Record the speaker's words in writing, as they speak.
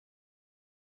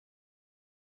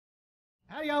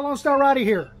Howdy y'all, Lone Star Roddy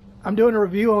here. I'm doing a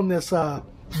review on this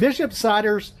Bishop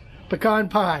Cider's Pecan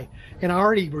Pie. And I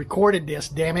already recorded this,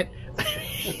 damn it.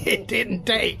 It didn't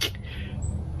take.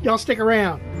 Y'all stick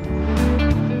around.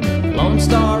 Lone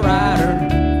Star Rider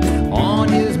on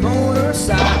his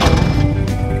motorcycle,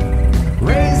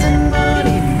 raising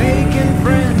money, making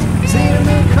friends, seeing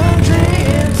the country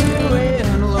into it.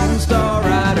 Lone Star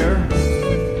Rider.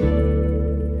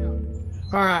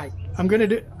 Alright, I'm gonna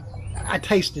do... I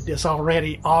tasted this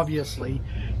already, obviously.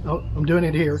 Oh, I'm doing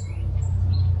it here.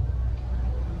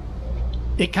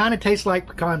 It kind of tastes like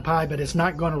pecan pie, but it's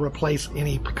not going to replace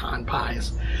any pecan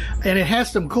pies. And it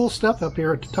has some cool stuff up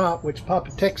here at the top, which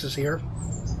Papa Texas here.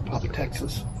 Papa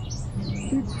Texas.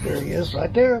 There he is,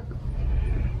 right there.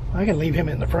 I can leave him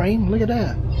in the frame. Look at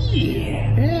that.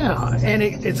 Yeah. And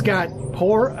it's got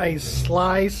pour a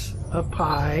slice of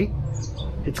pie.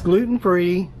 It's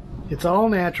gluten-free. It's all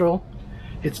natural.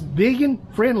 It's vegan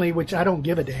friendly, which I don't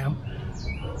give a damn.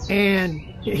 And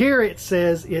here it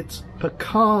says it's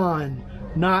pecan,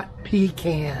 not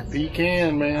pecan.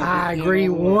 Pecan, man. I agree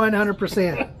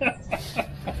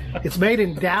 100%. It's made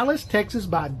in Dallas, Texas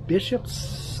by Bishop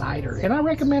Cider. And I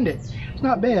recommend it. It's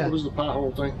not bad. What is the pie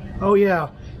hole thing? Oh, yeah.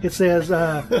 It says,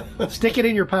 stick it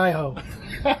in your pie hole.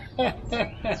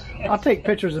 I'll take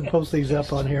pictures and post these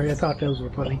up on here. I thought those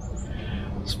were funny.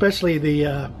 Especially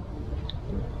the...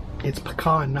 it's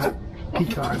pecan, not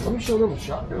pecan. Let me show them a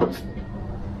shotgun.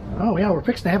 Oh yeah, we're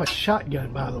fixing to have a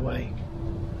shotgun, by the way.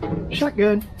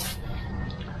 Shotgun.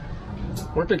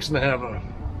 We're fixing to have a...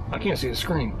 I can't see the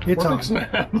screen. It's We're on. fixing to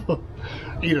have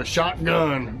either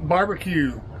shotgun,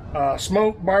 barbecue,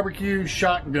 smoke, barbecue,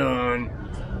 shotgun.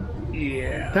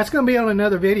 Yeah. That's going to be on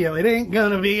another video. It ain't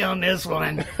going to be on this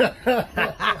one.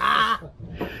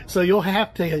 So you'll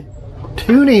have to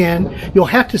tune in. You'll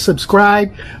have to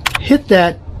subscribe. Hit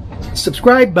that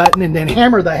subscribe button and then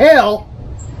hammer the hell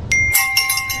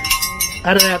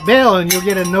out of that bell and you'll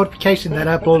get a notification that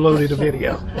I uploaded a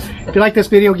video. If you like this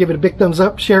video, give it a big thumbs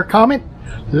up, share, comment.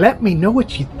 Let me know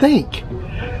what you think.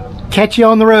 Catch you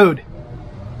on the road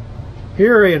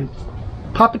here in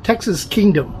Papa Texas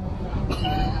Kingdom,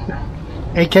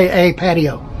 aka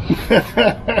patio.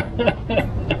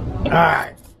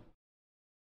 Alright.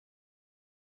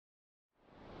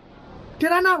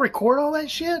 Did I not record all that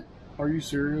shit? Are you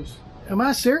serious? Am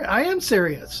I serious? I am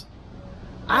serious.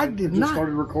 I did You not.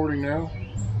 started recording now?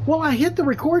 Well, I hit the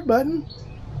record button.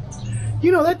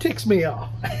 You know, that ticks me off.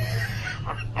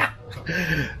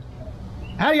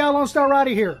 Howdy y'all, Lone Star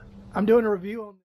Roddy here. I'm doing a review on...